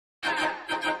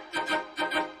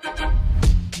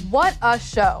What a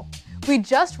show. We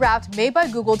just wrapped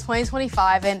MadeByGoogle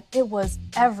 2025 and it was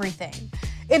everything.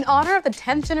 In honor of the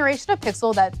 10th generation of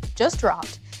Pixel that just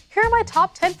dropped, here are my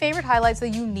top 10 favorite highlights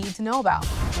that you need to know about.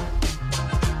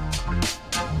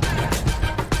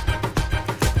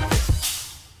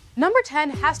 Number 10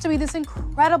 has to be this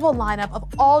incredible lineup of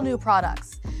all new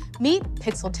products. Meet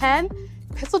Pixel 10,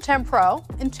 Pixel 10 Pro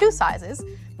in 2 sizes,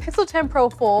 Pixel 10 Pro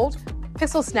Fold,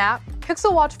 Pixel Snap,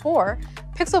 Pixel Watch 4,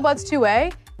 Pixel Buds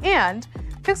 2a, and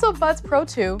Pixel Buds Pro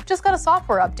 2 just got a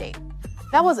software update.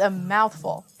 That was a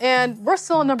mouthful, and we're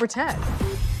still on number 10.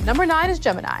 Number 9 is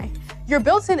Gemini. Your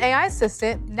built-in AI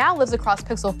assistant now lives across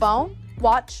Pixel phone,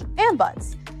 watch, and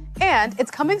buds. And it's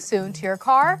coming soon to your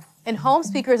car and home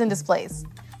speakers and displays.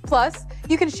 Plus,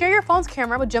 you can share your phone's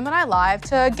camera with Gemini Live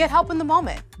to get help in the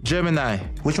moment. Gemini,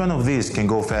 which one of these can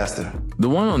go faster? The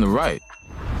one on the right.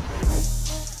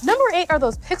 Number 8 are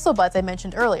those Pixel Buds I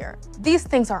mentioned earlier. These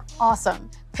things are awesome.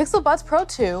 Pixel Buds Pro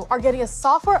 2 are getting a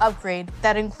software upgrade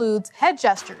that includes head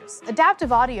gestures,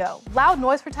 adaptive audio, loud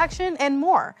noise protection, and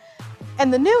more.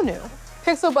 And the new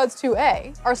Pixel Buds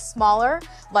 2a are smaller,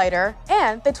 lighter,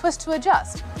 and they twist to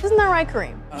adjust. Isn't that right,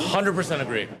 Kareem? 100%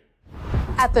 agree.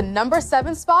 At the number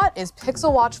 7 spot is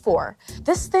Pixel Watch 4.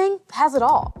 This thing has it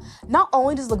all. Not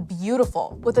only does it look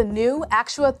beautiful with a new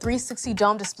Actua 360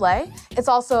 dome display, it's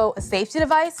also a safety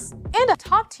device and a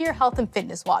top-tier health and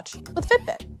fitness watch with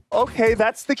Fitbit. Okay,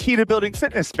 that's the key to building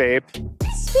fitness, babe.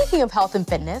 Speaking of health and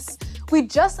fitness, we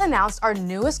just announced our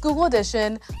newest Google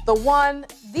edition, the one,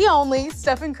 the only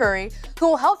Stephen Curry, who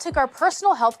will help take our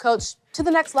personal health coach to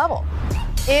the next level.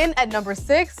 In at number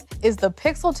 6 is the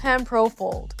Pixel 10 Pro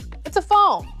Fold. It's a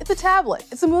phone, it's a tablet,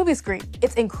 it's a movie screen.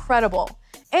 It's incredible,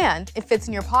 and it fits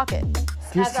in your pocket.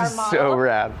 This is so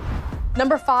rad.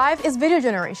 Number 5 is video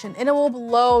generation, and it will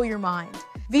blow your mind.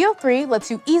 Veo 3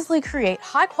 lets you easily create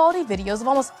high-quality videos of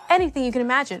almost anything you can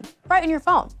imagine, right in your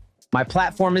phone. My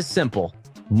platform is simple,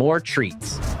 more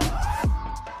treats.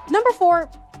 Number 4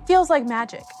 feels like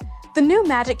magic. The new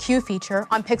Magic Queue feature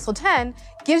on Pixel 10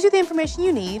 gives you the information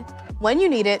you need, when you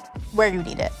need it, where you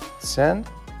need it. Send?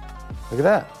 Look at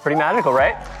that. Pretty magical,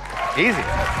 right? Easy.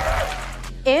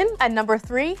 In at number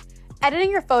 3,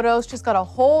 editing your photos just got a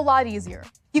whole lot easier.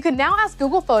 You can now ask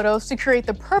Google Photos to create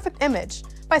the perfect image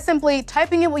by simply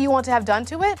typing in what you want to have done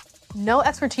to it. No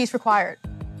expertise required.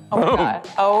 Oh my God.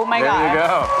 Oh my God. There you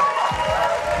go.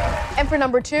 And for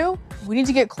number 2, we need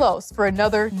to get close for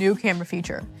another new camera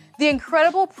feature. The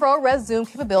incredible ProRes zoom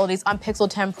capabilities on Pixel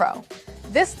 10 Pro.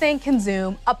 This thing can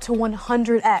zoom up to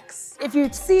 100x. If you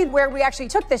see where we actually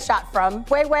took this shot from,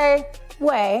 way Whoa.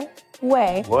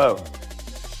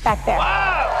 back there.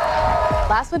 Wow.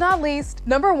 Last but not least,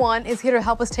 number 1 is here to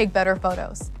help us take better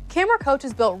photos. Camera Coach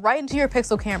is built right into your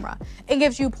Pixel camera and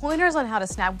gives you pointers on how to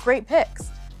snap great pics.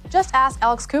 Just ask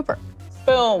Alex Cooper.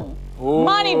 Boom. Ooh.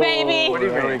 Money, baby.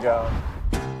 There we go.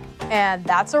 And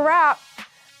that's a wrap.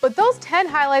 But those 10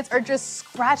 highlights are just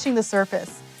scratching the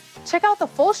surface. Check out the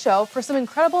full show for some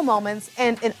incredible moments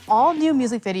and an all-new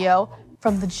music video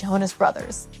from the Jonas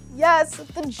Brothers. Yes,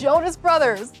 the Jonas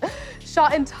Brothers,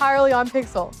 shot entirely on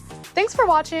Pixel. Thanks for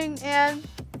watching, and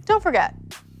don't forget,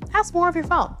 ask more of your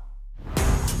phone.